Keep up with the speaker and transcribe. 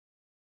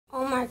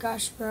my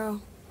gosh, bro.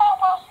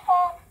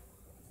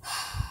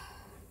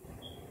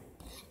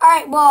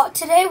 Alright, well,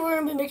 today we're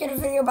going to be making a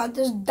video about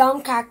this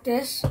dumb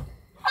cactus.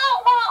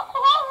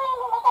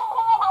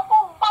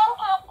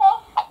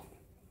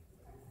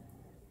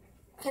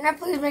 Can I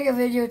please make a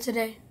video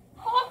today?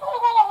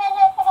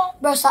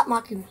 Bro, stop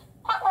mocking me.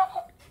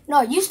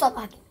 No, you stop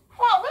mocking me.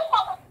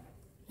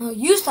 No,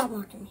 you stop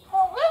mocking me.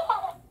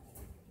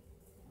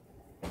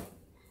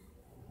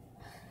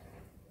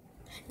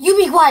 You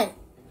be quiet.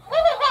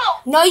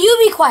 No, you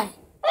be quiet.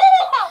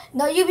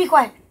 No, you be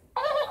quiet.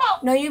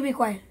 No, you be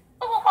quiet.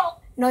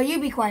 No,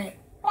 you be quiet.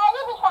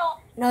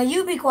 No,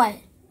 you be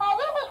quiet.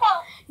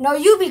 No,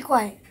 you be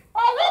quiet.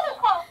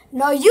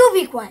 No, you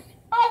be quiet.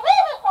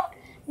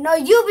 No,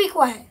 you be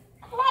quiet.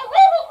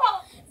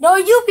 No,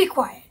 you be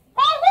quiet.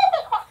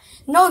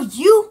 No,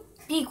 you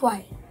be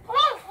quiet.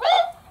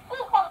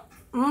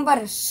 I'm about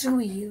to sue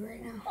you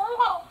right now.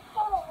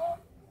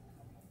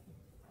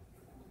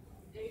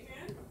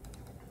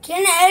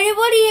 Can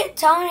anybody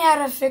tell me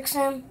how to fix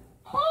him?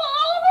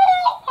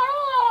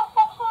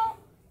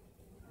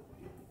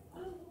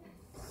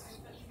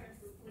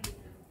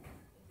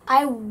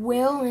 I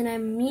will, and I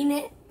mean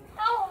it.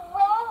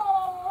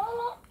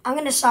 I'm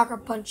gonna soccer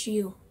punch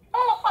you.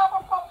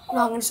 No,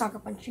 I'm gonna soccer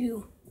punch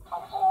you.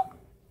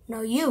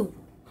 No, you.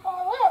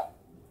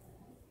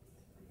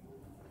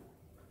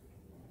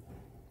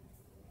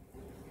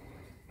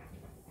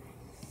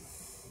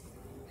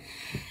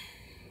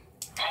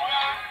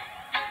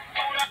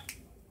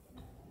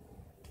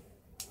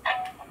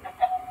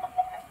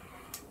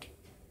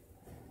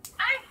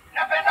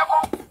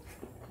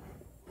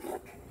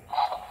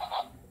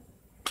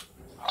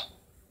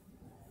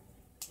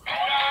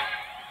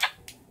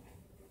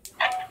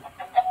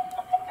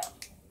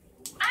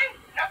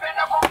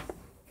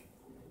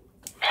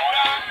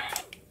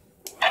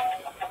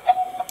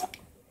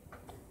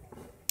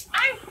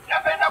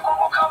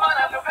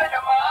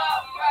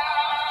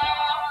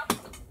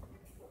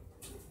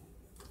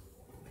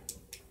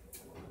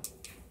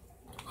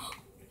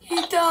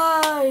 He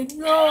died.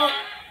 No.